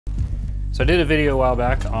So I did a video a while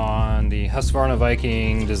back on the Husqvarna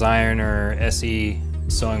Viking Designer SE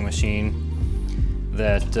sewing machine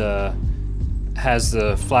that has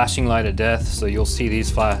the flashing light of death. So you'll see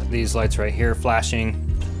these lights right here flashing,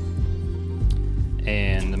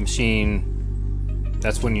 and the machine,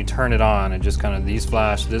 that's when you turn it on, and just kind of these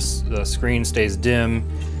flash, the screen stays dim,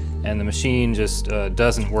 and the machine just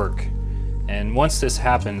doesn't work. And once this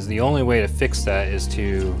happens, the only way to fix that is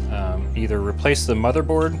to either replace the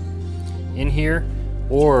motherboard in here,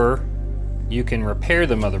 or you can repair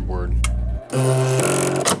the motherboard.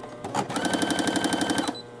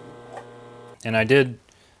 And I did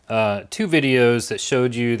 2 videos that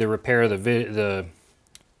showed you the repair of the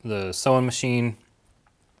sewing machine.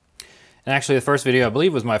 And actually the first video, I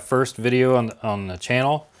believe, was my first video on the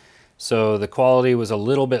channel. So the quality was a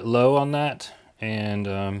little bit low on that. And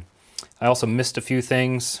I also missed a few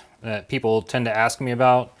things that people tend to ask me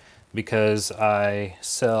about, because I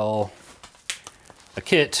sell a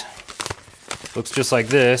kit. Looks just like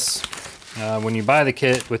this when you buy the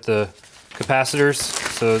kit with the capacitors.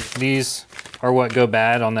 So these are what go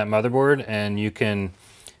bad on that motherboard, and you can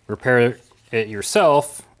repair it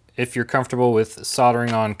yourself if you're comfortable with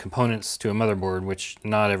soldering on components to a motherboard, which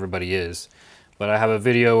not everybody is. But I have a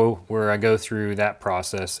video where I go through that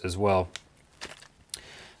process as well.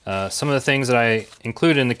 Some of the things that I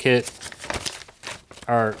include in the kit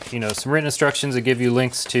are, some written instructions that give you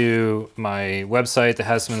links to my website that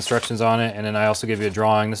has some instructions on it, and then I also give you a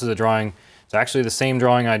drawing. This is a drawing. It's actually the same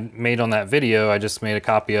drawing I made on that video. I just made a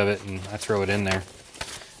copy of it and I throw it in there.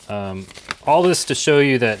 All this to show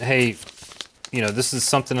you that, hey, this is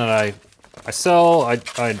something that I sell.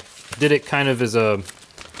 I did it kind of as a,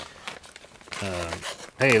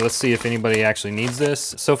 hey, let's see if anybody actually needs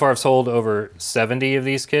this. So far I've sold over 70 of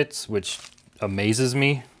these kits, which amazes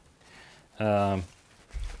me. So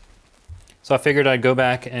I figured I'd go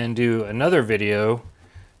back and do another video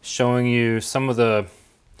showing you some of the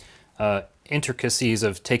intricacies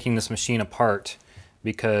of taking this machine apart,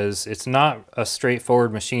 because it's not a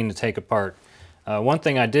straightforward machine to take apart. One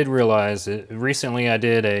thing I did realize, recently I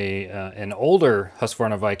did an older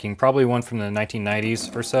Husqvarna Viking, probably one from the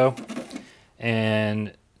 1990s or so,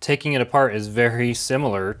 and taking it apart is very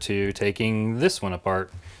similar to taking this one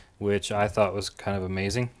apart, which I thought was kind of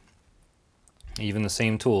amazing. Even the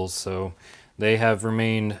same tools, so they have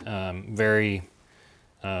remained very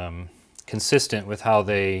consistent with how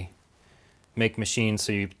they make machines,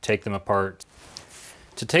 so you take them apart.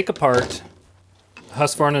 To take apart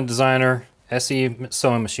Husqvarna Designer SE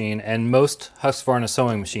sewing machine and most Husqvarna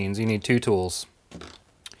sewing machines, you need 2 tools.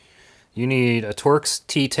 You need a Torx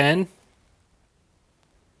T10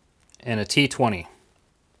 and a T20.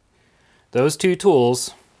 Those 2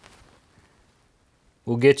 tools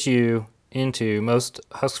will get you into most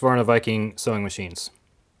Husqvarna Viking sewing machines.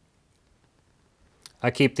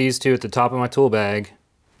 I keep these 2 at the top of my tool bag,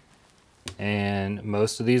 and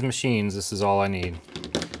most of these machines, this is all I need.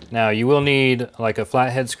 Now you will need like a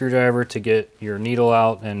flathead screwdriver to get your needle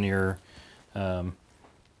out and your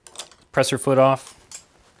presser foot off,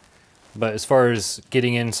 but as far as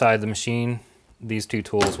getting inside the machine, these 2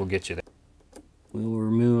 tools will get you there. We will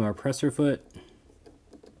remove our presser foot.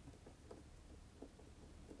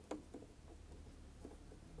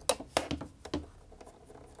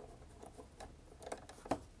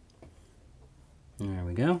 There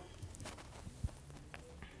we go.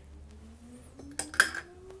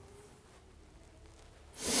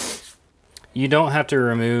 You don't have to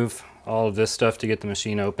remove all of this stuff to get the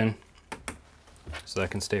machine open, so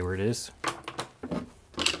that can stay where it is.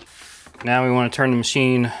 Now we want to turn the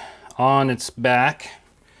machine on its back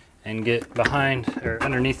and get behind or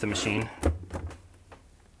underneath the machine.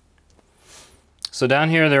 So down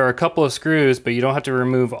here there are a couple of screws, but you don't have to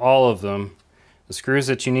remove all of them. The screws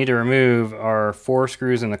that you need to remove are 4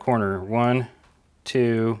 screws in the corner. 1,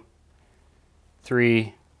 2,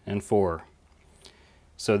 3, and 4.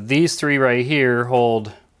 So these 3 right here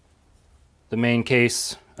hold the main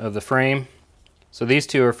case of the frame. So these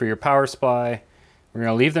 2 are for your power supply. We're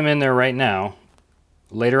going to leave them in there right now.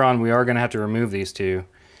 Later on we are going to have to remove these 2.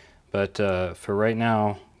 But for right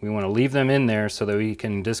now we want to leave them in there so that we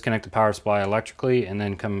can disconnect the power supply electrically and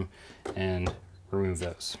then come and remove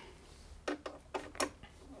those.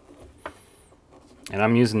 And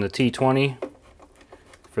I'm using the T20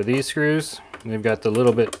 for these screws. They've got the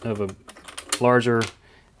little bit of a larger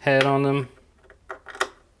head on them.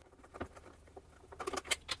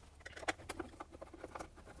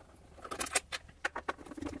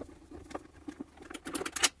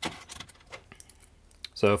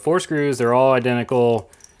 So 4 screws, they're all identical.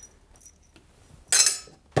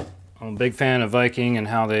 I'm a big fan of Viking and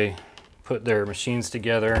how they put their machines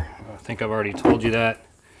together. I think I've already told you that.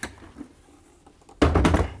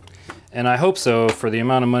 And I hope so for the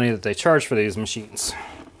amount of money that they charge for these machines.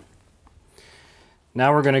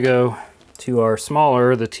 Now we're going to go to our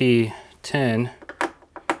smaller, the T10.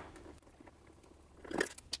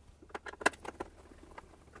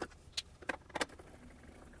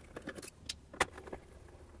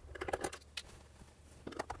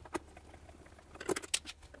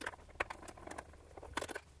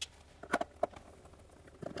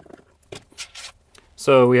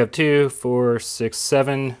 So we have 2, 4, 6,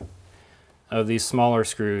 7 of these smaller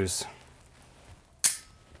screws.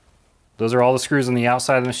 Those are all the screws on the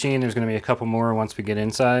outside of the machine. There's going to be a couple more once we get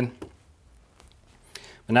inside.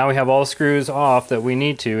 But now we have all the screws off that we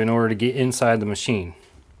need to in order to get inside the machine.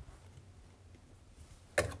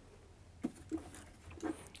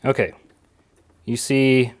 Okay, you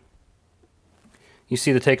see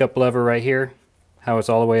the take-up lever right here, how it's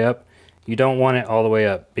all the way up? You don't want it all the way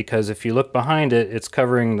up, because if you look behind it, it's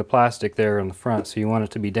covering the plastic there in the front, so you want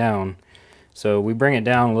it to be down. So we bring it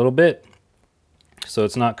down a little bit, so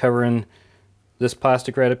it's not covering this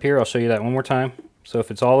plastic right up here. I'll show you that one more time. So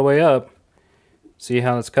if it's all the way up, see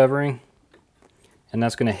how it's covering? And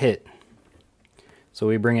that's going to hit. So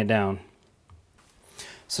we bring it down.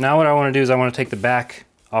 So now what I want to do is I want to take the back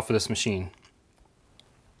off of this machine.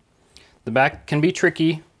 The back can be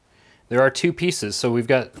tricky. There are 2 pieces, so we've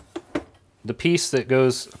got the piece that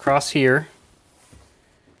goes across here,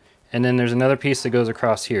 and then there's another piece that goes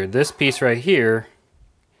across here. This piece right here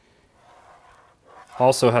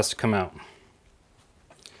also has to come out.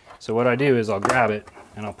 So what I do is I'll grab it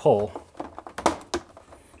and I'll pull,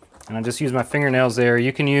 and I just use my fingernails there.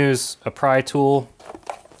 You can use a pry tool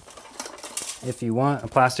if you want, a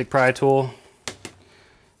plastic pry tool.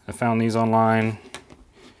 I found these online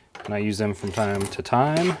and I use them from time to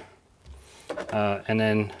time. And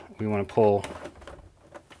then we want to pull.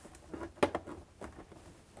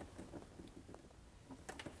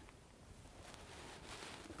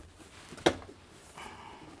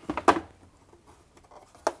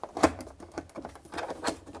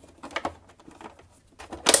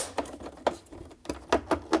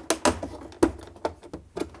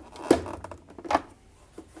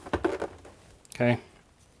 Okay,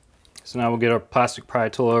 so now we'll get our plastic pry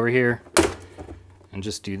tool over here and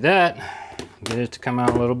just do that. Get it to come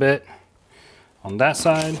out a little bit on that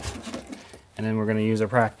side, and then we're going to use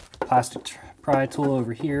our plastic pry tool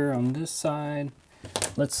over here on this side.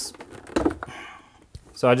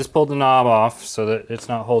 So I just pulled the knob off so that it's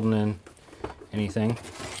not holding in anything.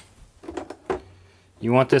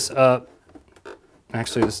 You want this up.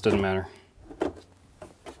 Actually, this doesn't matter.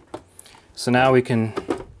 So now we can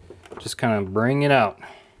just kind of bring it out.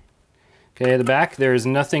 Okay, the back, there's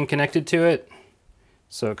nothing connected to it,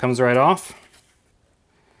 so it comes right off.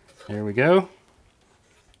 There we go.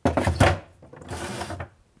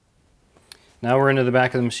 Now we're into the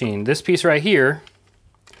back of the machine. This piece right here,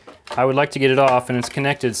 I would like to get it off, and it's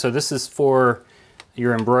connected. So this is for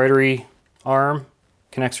your embroidery arm.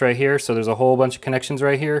 Connects right here, so there's a whole bunch of connections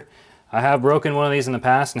right here. I have broken one of these in the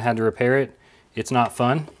past and had to repair it. It's not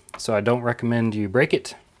fun, so I don't recommend you break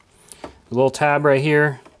it. A little tab right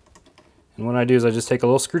here, and what I do is I just take a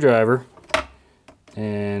little screwdriver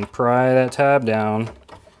and pry that tab down,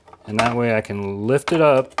 and that way I can lift it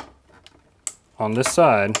up on this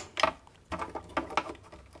side.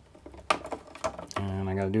 And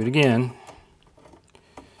I gotta do it again.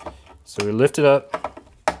 So we lift it up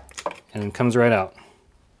and it comes right out.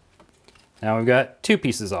 Now we've got 2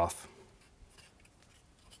 pieces off.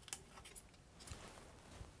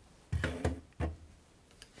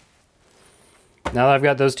 Now that I've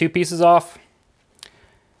got those 2 pieces off,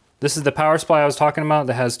 this is the power supply I was talking about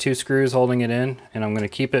that has 2 screws holding it in, and I'm going to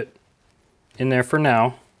keep it in there for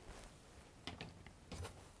now.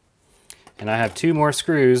 And I have 2 more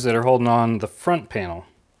screws that are holding on the front panel.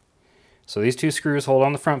 So these 2 screws hold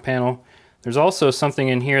on the front panel. There's also something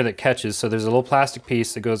in here that catches, so there's a little plastic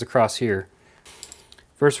piece that goes across here.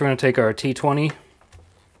 First we're going to take our T20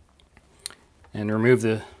 and remove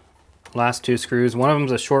the last 2 screws. One of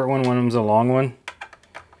them's a short one of them's a long one.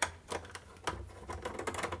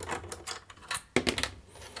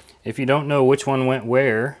 If you don't know which one went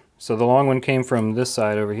where, so the long one came from this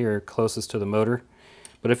side over here, closest to the motor.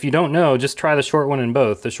 But if you don't know, just try the short one in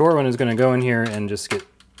both. The short one is going to go in here and just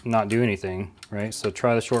not do anything, right? So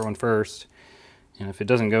try the short one first. And if it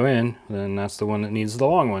doesn't go in, then that's the one that needs the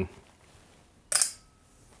long one.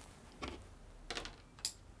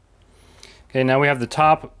 Okay, now we have the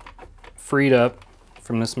top freed up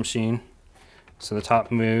from this machine. So the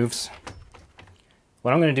top moves.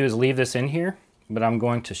 What I'm going to do is leave this in here, but I'm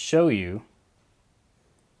going to show you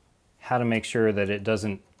how to make sure that it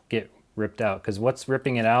doesn't get ripped out, because what's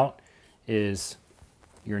ripping it out is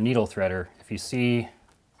your needle threader. If you see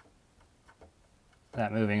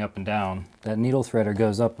that moving up and down, that needle threader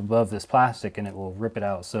goes up above this plastic and it will rip it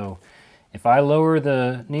out. So if I lower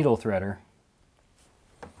the needle threader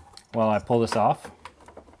while I pull this off,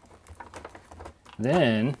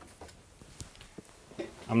 then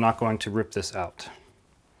I'm not going to rip this out.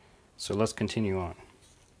 So let's continue on.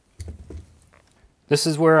 This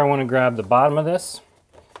is where I want to grab the bottom of this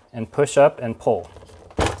and push up and pull.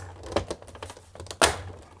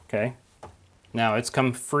 Okay, now it's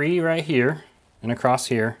come free right here and across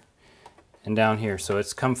here and down here. So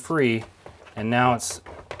it's come free and now it's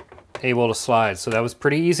able to slide. So that was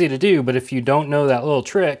pretty easy to do, but if you don't know that little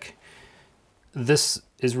trick, this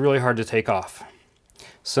is really hard to take off.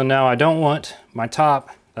 So now I don't want my top,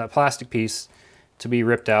 that plastic piece, to be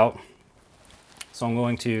ripped out. So I'm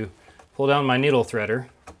going to pull down my needle threader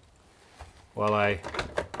while I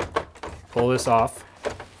pull this off.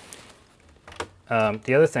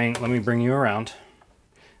 The other thing, let me bring you around.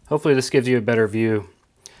 Hopefully this gives you a better view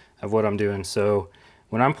of what I'm doing. So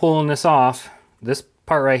when I'm pulling this off, this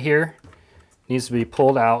part right here needs to be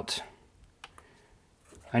pulled out.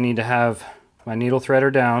 I need to have my needle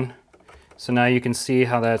threader down. So now you can see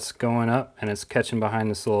how that's going up and it's catching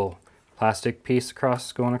behind this little plastic piece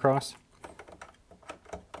going across.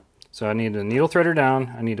 So I need the needle threader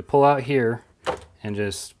down. I need to pull out here and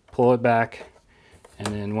just pull it back. And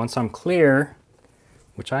then once I'm clear,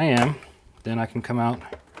 which I am, then I can come out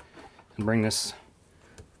and bring this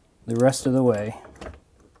the rest of the way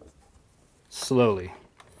slowly.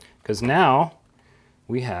 Because now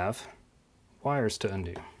we have wires to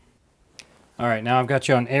undo. All right, now I've got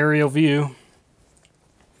you on aerial view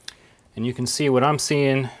and you can see what I'm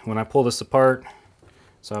seeing when I pull this apart.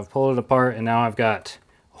 So I've pulled it apart and now I've got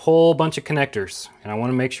a whole bunch of connectors and I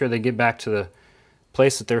want to make sure they get back to the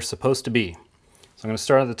place that they're supposed to be. So I'm going to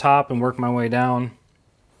start at the top and work my way down.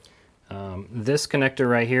 This connector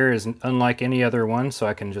right here is unlike any other one, so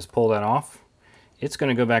I can just pull that off. It's going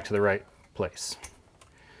to go back to the right place.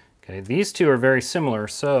 Okay, these two are very similar,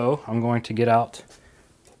 so I'm going to get out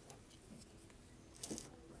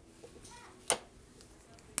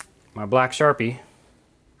my black Sharpie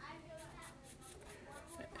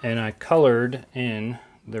and I colored in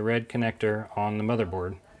the red connector on the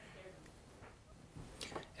motherboard.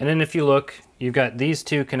 And then if you look, you've got these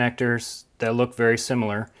two connectors that look very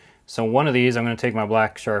similar. So one of these, I'm going to take my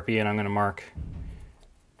black Sharpie and I'm going to mark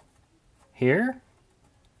here,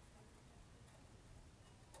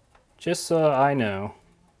 just so I know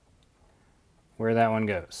where that one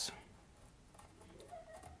goes.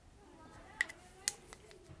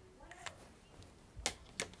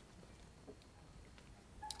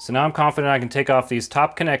 So now I'm confident I can take off these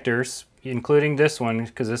top connectors, including this one,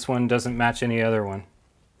 because this one doesn't match any other one.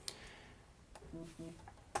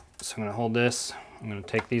 So I'm going to hold this. I'm going to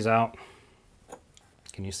take these out.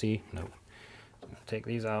 Can you see? No. I'm going to take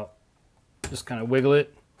these out. Just kind of wiggle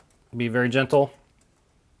it. Be very gentle.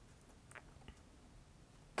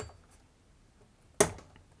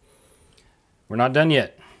 We're not done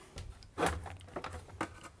yet. We're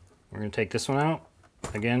going to take this one out.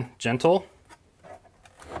 Again, gentle.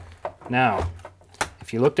 Now,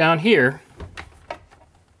 if you look down here,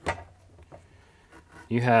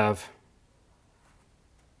 you have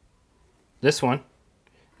this one.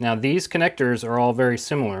 Now these connectors are all very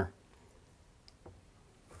similar.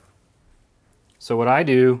 So what I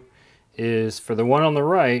do is for the one on the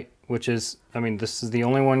right, which is, this is the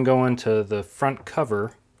only one going to the front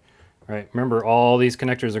cover, right? Remember, all these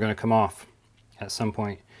connectors are going to come off at some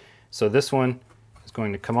point. So this one is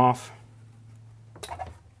going to come off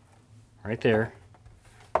right there.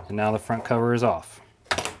 And now the front cover is off.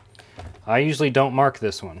 I usually don't mark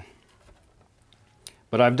this one,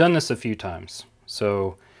 but I've done this a few times.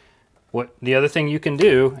 So the other thing you can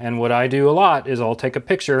do, and what I do a lot, is I'll take a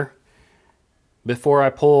picture before I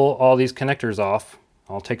pull all these connectors off.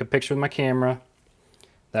 I'll take a picture with my camera.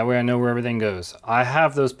 That way I know where everything goes. I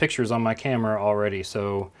have those pictures on my camera already,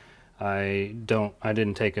 so I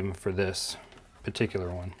didn't take them for this particular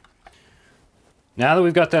one. Now that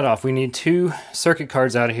we've got that off, we need two circuit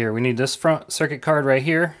cards out of here. We need this front circuit card right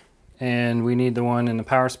here, and we need the one in the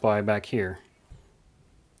power supply back here.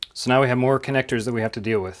 So now we have more connectors that we have to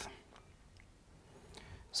deal with.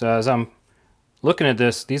 So as I'm looking at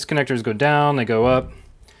this, these connectors go down, they go up.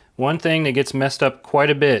 One thing that gets messed up quite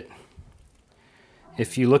a bit,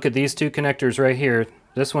 if you look at these two connectors right here,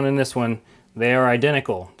 this one and this one, they are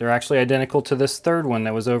identical. They're actually identical to this third one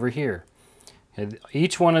that was over here.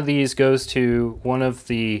 Each one of these goes to one of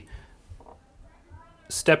the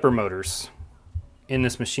stepper motors in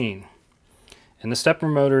this machine. And the stepper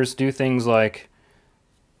motors do things like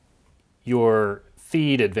your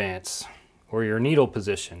feed advance or your needle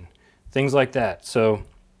position, things like that. So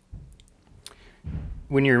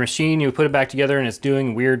when your machine, you put it back together and it's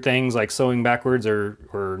doing weird things like sewing backwards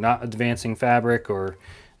or not advancing fabric or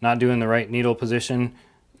not doing the right needle position,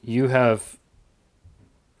 you have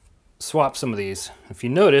swapped some of these. If you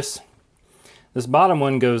notice, this bottom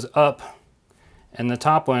one goes up and the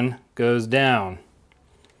top one goes down.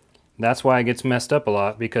 That's why it gets messed up a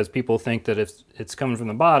lot, because people think that if it's coming from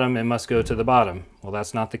the bottom, it must go to the bottom. Well,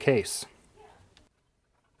 that's not the case.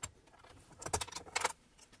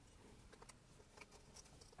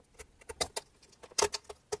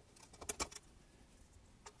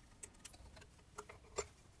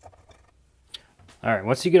 All right,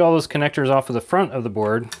 once you get all those connectors off of the front of the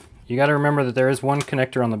board, you got to remember that there is one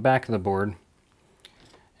connector on the back of the board,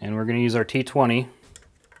 and we're going to use our T20,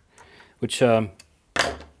 which as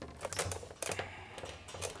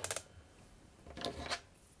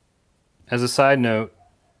a side note,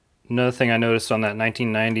 another thing I noticed on that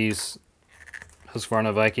 1990s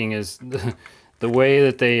Husqvarna Viking is the way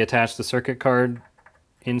that they attach the circuit card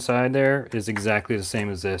inside there is exactly the same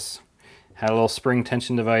as this. Had a little spring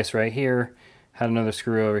tension device right here, had another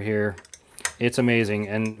screw over here. It's amazing,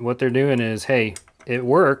 and what they're doing is, hey, it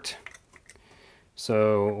worked,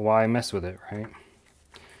 so why mess with it, right?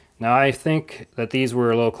 Now I think that these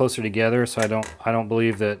were a little closer together, so I don't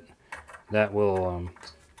believe that will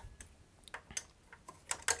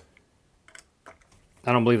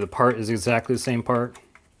I don't believe the part is exactly the same part,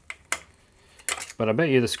 but I bet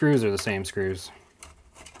you the screws are the same screws.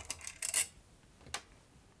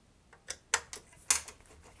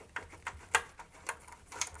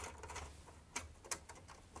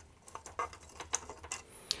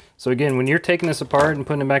 So again, when you're taking this apart and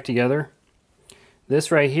putting it back together,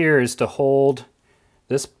 this right here is to hold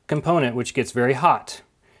this component, which gets very hot,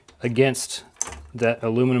 against that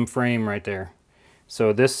aluminum frame right there.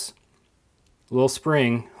 So this little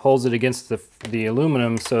spring holds it against the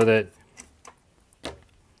aluminum so that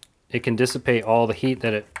it can dissipate all the heat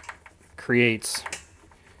that it creates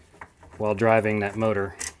while driving that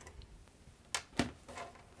motor.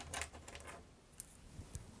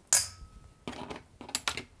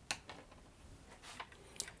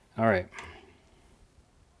 All right.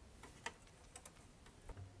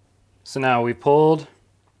 So now we pulled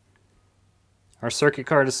our circuit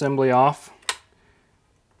card assembly off,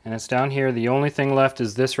 and it's down here. The only thing left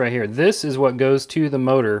is this right here. This is what goes to the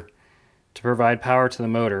motor to provide power to the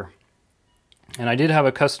motor. And I did have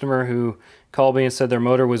a customer who called me and said their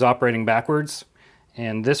motor was operating backwards,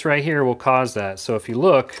 and this right here will cause that. So if you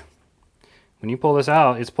look, when you pull this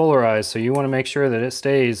out, it's polarized, so you want to make sure that it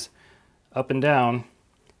stays up and down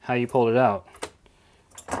how you pulled it out.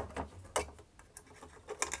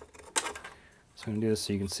 So I'm going to do this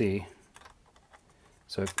so you can see.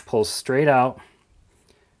 So it pulls straight out,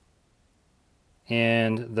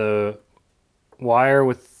 and the wire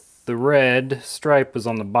with the red stripe is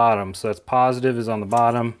on the bottom, so that's positive is on the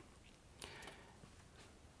bottom.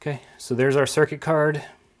 Okay, so there's our circuit card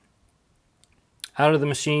out of the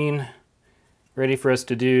machine, ready for us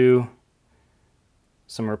to do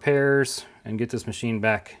some repairs and get this machine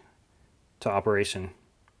back to operation.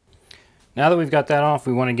 Now that we've got that off,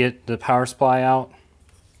 we want to get the power supply out.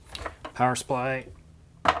 Power supply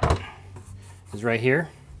is right here.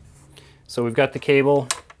 So we've got the cable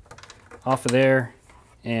off of there,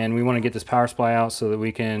 and we want to get this power supply out so that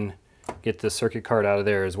we can get the circuit card out of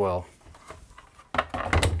there as well.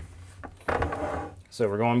 So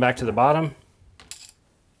we're going back to the bottom,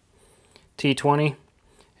 T20,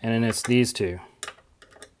 and then it's these two.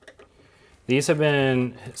 These have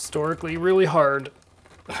been historically really hard,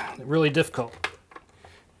 really difficult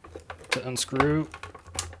to unscrew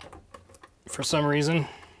for some reason,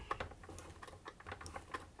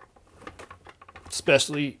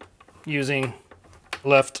 especially using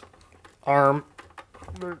left arm.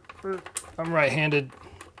 I'm right-handed.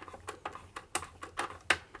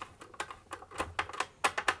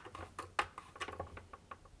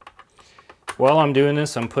 While I'm doing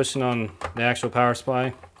this, I'm pushing on the actual power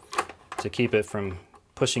supply to keep it from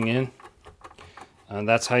pushing in.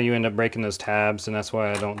 That's how you end up breaking those tabs, and that's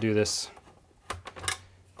why I don't do this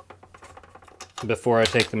before I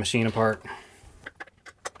take the machine apart.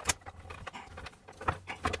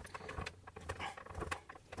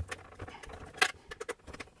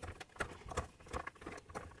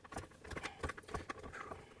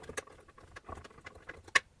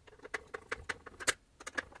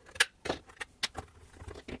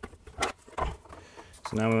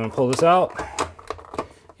 So now we're going to pull this out.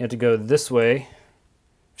 You have to go this way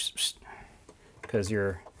because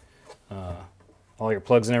your all your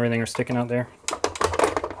plugs and everything are sticking out there.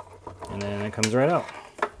 And then it comes right out.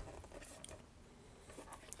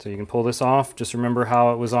 So you can pull this off. Just remember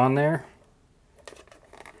how it was on there.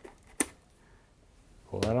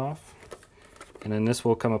 Pull that off. And then this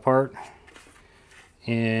will come apart.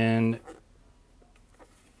 And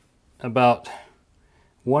about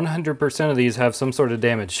 100% of these have some sort of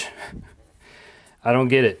damage. I don't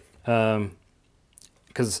get it.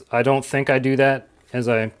 Because I don't think I do that as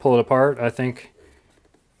I pull it apart. I think,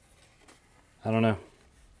 I don't know.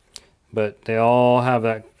 But they all have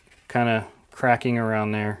that kind of cracking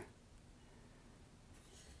around there.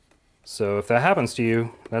 So if that happens to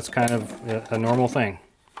you, that's kind of a normal thing.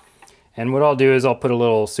 And what I'll do is I'll put a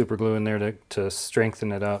little super glue in there to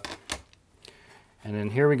strengthen it up. And then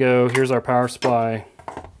here we go. Here's our power supply.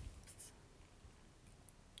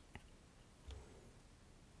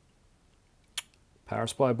 Power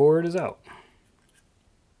supply board is out.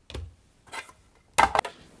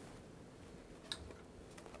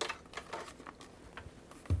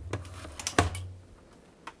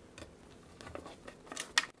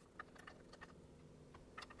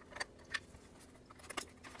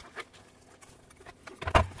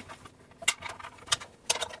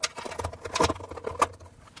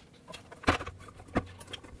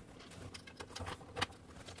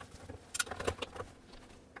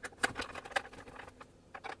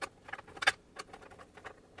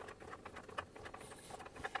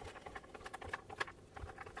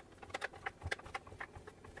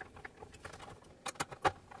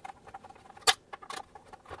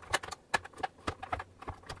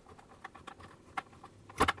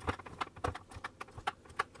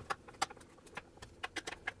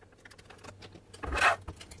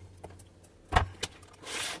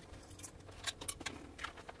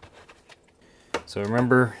 So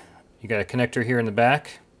remember, you got a connector here in the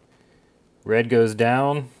back. Red goes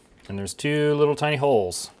down, and there's two little tiny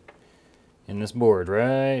holes in this board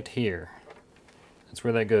right here. That's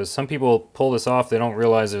where that goes. Some people pull this off, they don't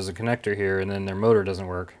realize there's a connector here, and then their motor doesn't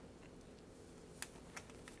work.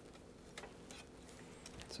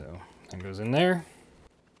 So that goes in there.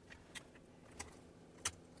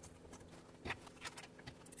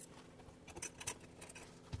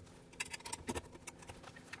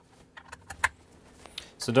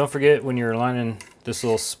 So don't forget, when you're aligning this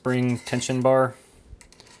little spring tension bar,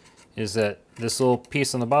 is that this little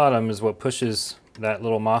piece on the bottom is what pushes that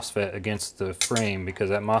little MOSFET against the frame,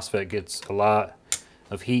 because that MOSFET gets a lot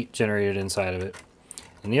of heat generated inside of it.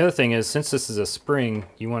 And the other thing is, since this is a spring,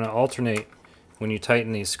 you want to alternate when you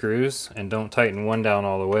tighten these screws, and don't tighten one down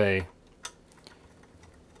all the way,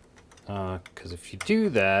 because if you do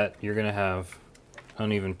that, you're going to have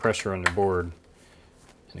uneven pressure on your board,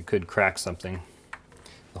 and it could crack something.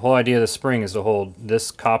 The whole idea of the spring is to hold this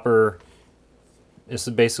copper. This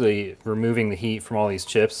is basically removing the heat from all these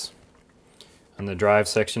chips on the drive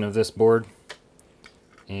section of this board,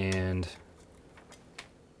 and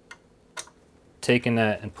taking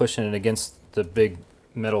that and pushing it against the big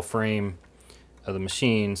metal frame of the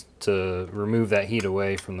machine to remove that heat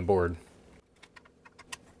away from the board.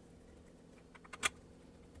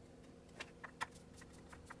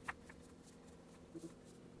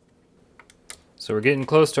 So we're getting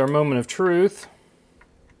close to our moment of truth.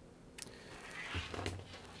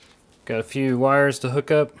 Got a few wires to hook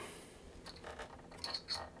up.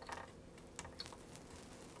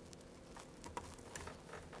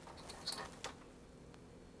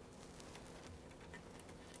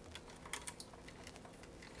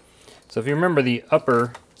 So if you remember the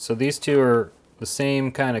upper, so these two are the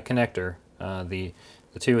same kind of connector, the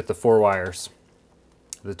two with the 4 wires,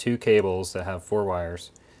 the 2 cables that have 4 wires.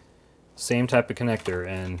 Same type of connector,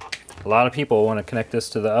 and a lot of people want to connect this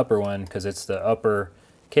to the upper one because it's the upper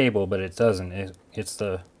cable, but it doesn't. It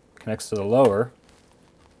connects to the lower,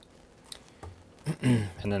 and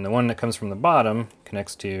then the one that comes from the bottom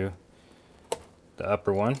connects to the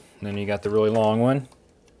upper one. And then you got the really long one.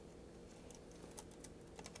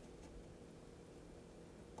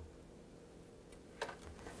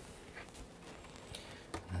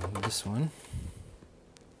 And this one.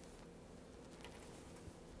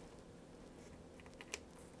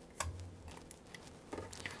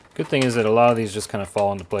 Good thing is that a lot of these just kind of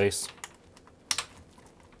fall into place.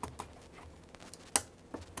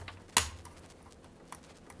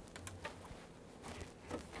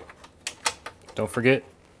 Don't forget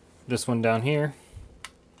this one down here.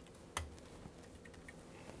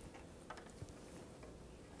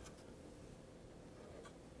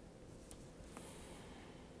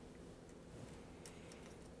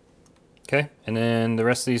 Okay, and then the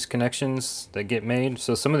rest of these connections that get made,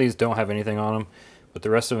 so some of these don't have anything on them, but the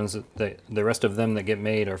rest of them that get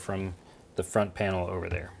made are from the front panel over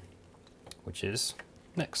there, which is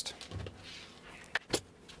next.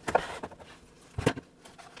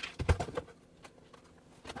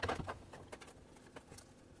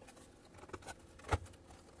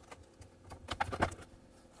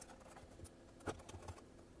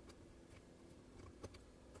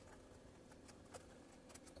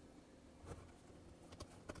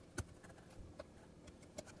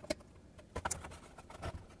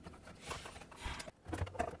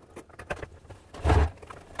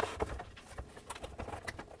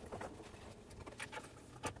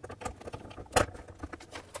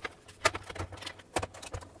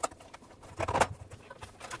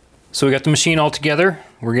 So we got the machine all together.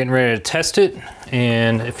 We're getting ready to test it.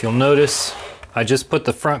 And if you'll notice, I just put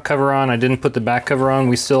the front cover on. I didn't put the back cover on.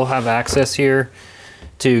 We still have access here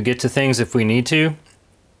to get to things if we need to.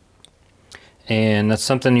 And that's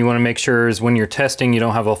something you want to make sure is when you're testing, you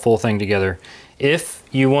don't have a full thing together. If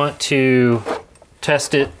you want to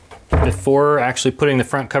test it before actually putting the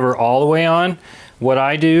front cover all the way on, what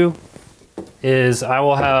I do is I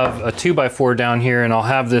will have a 2x4 down here, and I'll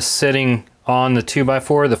have this sitting on the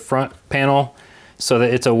 2x4, the front panel, so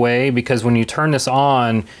that it's away, because when you turn this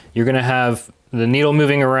on, you're gonna have the needle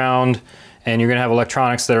moving around and you're gonna have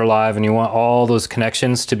electronics that are live, and you want all those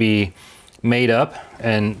connections to be made up,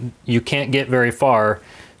 and you can't get very far.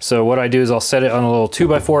 So what I do is I'll set it on a little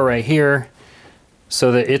 2x4 right here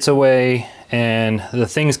so that it's away and the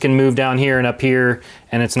things can move down here and up here,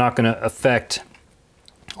 and it's not gonna affect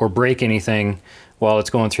or break anything while it's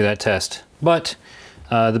going through that test. But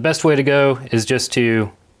the best way to go is just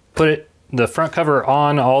to put the front cover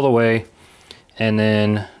on all the way and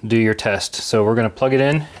then do your test. So we're gonna plug it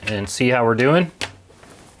in and see how we're doing.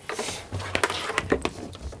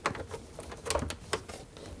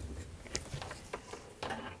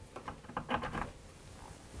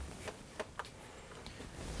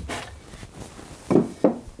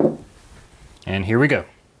 And here we go.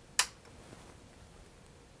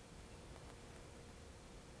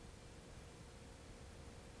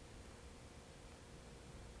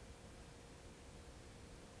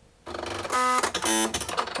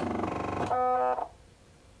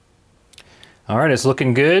 All right, it's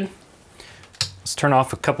looking good. Let's turn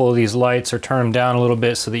off a couple of these lights, or turn them down a little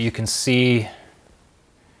bit so that you can see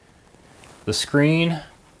the screen.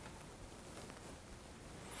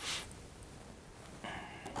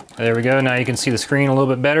 There we go, now you can see the screen a little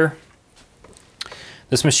bit better.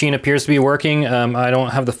 This machine appears to be working. I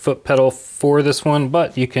don't have the foot pedal for this one,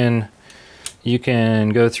 but you can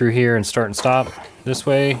go through here and start and stop this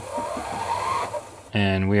way.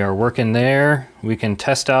 And we are working there. We can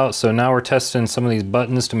test out. So now we're testing some of these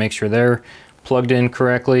buttons to make sure they're plugged in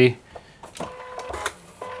correctly.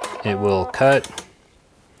 It will cut.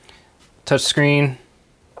 Touch screen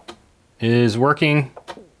is working.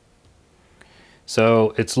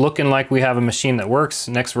 So it's looking like we have a machine that works.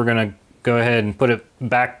 Next, we're gonna go ahead and put it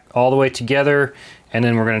back all the way together, and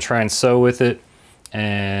then we're gonna try and sew with it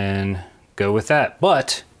and go with that.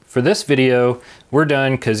 But for this video, we're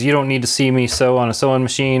done, because you don't need to see me sew on a sewing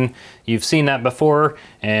machine. You've seen that before,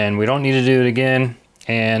 and we don't need to do it again.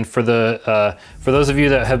 And for those of you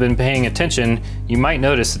that have been paying attention, you might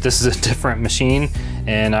notice that this is a different machine,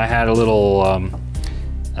 and I had a little,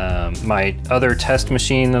 my other test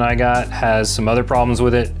machine that I got has some other problems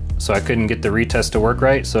with it, so I couldn't get the retest to work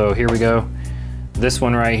right. So here we go. This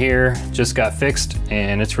one right here just got fixed,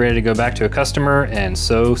 and it's ready to go back to a customer and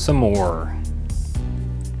sew some more.